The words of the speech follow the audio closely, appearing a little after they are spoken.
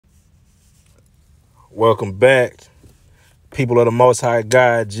Welcome back, people of the Most High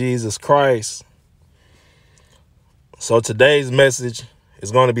God, Jesus Christ. So today's message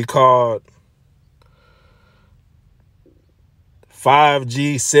is going to be called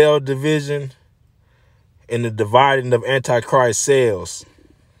 5G cell division and the dividing of antichrist cells.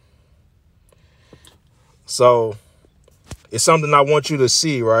 So it's something I want you to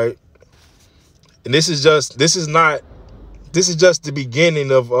see, right? And this is just the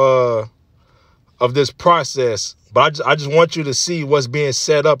beginning of this process, but I just want you to see what's being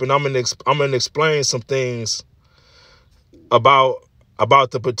set up, and I'm gonna explain some things about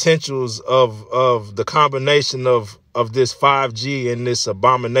the potentials of the combination of this 5G and this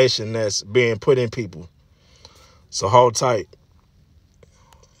abomination that's being put in people. So hold tight.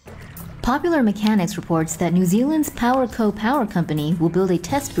 Popular Mechanics reports that New Zealand's PowerCo Power Company will build a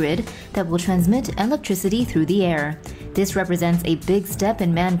test grid that will transmit electricity through the air. This represents a big step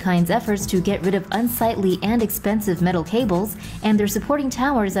in mankind's efforts to get rid of unsightly and expensive metal cables and their supporting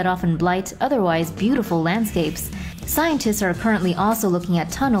towers that often blight otherwise beautiful landscapes. Scientists are currently also looking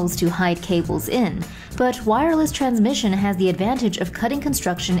at tunnels to hide cables in. But wireless transmission has the advantage of cutting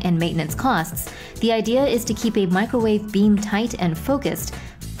construction and maintenance costs. The idea is to keep a microwave beam tight and focused.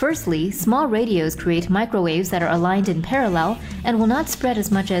 Firstly, small radios create microwaves that are aligned in parallel and will not spread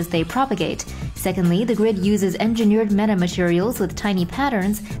as much as they propagate. Secondly, the grid uses engineered metamaterials with tiny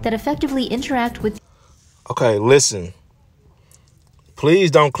patterns that effectively interact with... Okay, listen.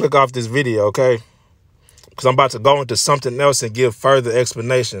 Please don't click off this video, okay? Because I'm about to go into something else and give further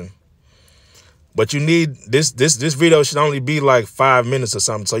explanation. But you need this video should only be like 5 minutes or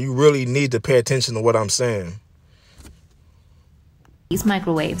something, so you really need to pay attention to what I'm saying. These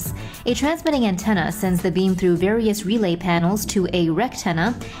microwaves. A transmitting antenna sends the beam through various relay panels to a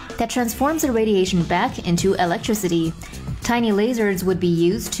rectenna that transforms the radiation back into electricity. Tiny lasers would be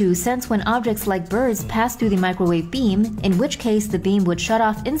used to sense when objects like birds pass through the microwave beam, in which case the beam would shut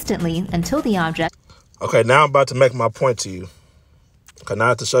off instantly until the object... Okay, now I'm about to make my point to you. Okay, now I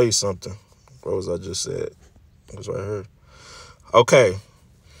have to show you something. What was I just said? It was right here. Okay.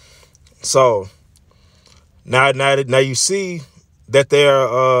 So, now you see that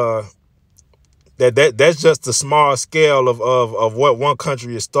that's just the small scale of what one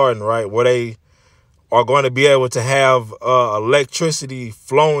country is starting, right? Where they are going to be able to have electricity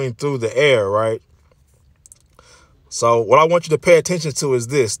flowing through the air, right? So what I want you to pay attention to is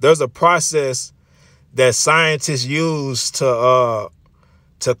this. There's a process that scientists use to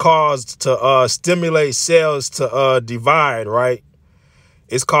stimulate cells to divide, right?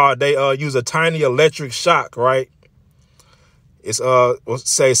 It's called, they use a tiny electric shock, right? It's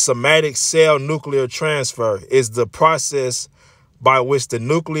say somatic cell nuclear transfer is the process by which the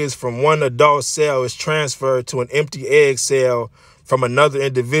nucleus from one adult cell is transferred to an empty egg cell from another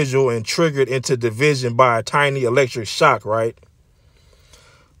individual and triggered into division by a tiny electric shock, right?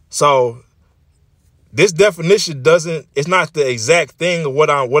 So this definition it's not the exact thing of what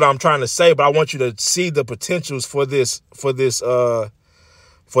I'm trying to say, but I want you to see the potentials for this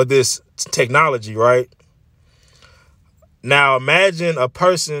technology, right? Now imagine a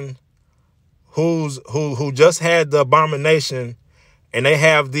person who just had the abomination and they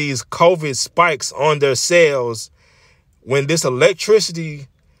have these COVID spikes on their cells. When this electricity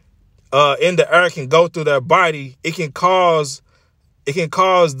in the air can go through their body, it can cause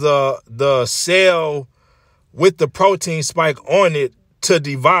the cell with the protein spike on it to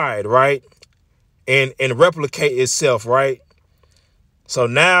divide, right? And replicate itself, right? So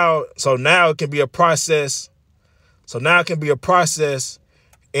now it can be a process. So now it can be a process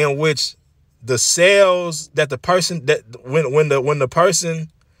in which the cells that the person when the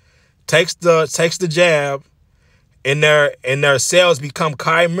person takes the jab and their cells become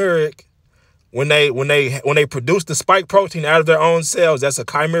chimeric when they produce the spike protein out of their own cells. That's a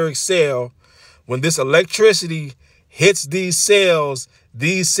chimeric cell. When this electricity hits these cells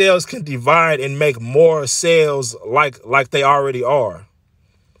can divide and make more cells like they already are.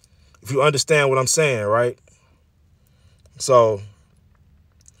 If you understand what I'm saying, right? So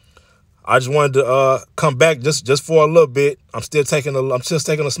I just wanted to come back just for a little bit. I'm just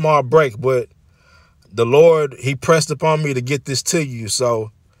taking a small break, but the Lord, he pressed upon me to get this to you.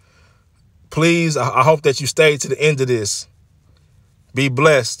 So please, I hope that you stay to the end of this. Be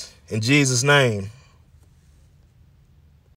blessed in Jesus' name.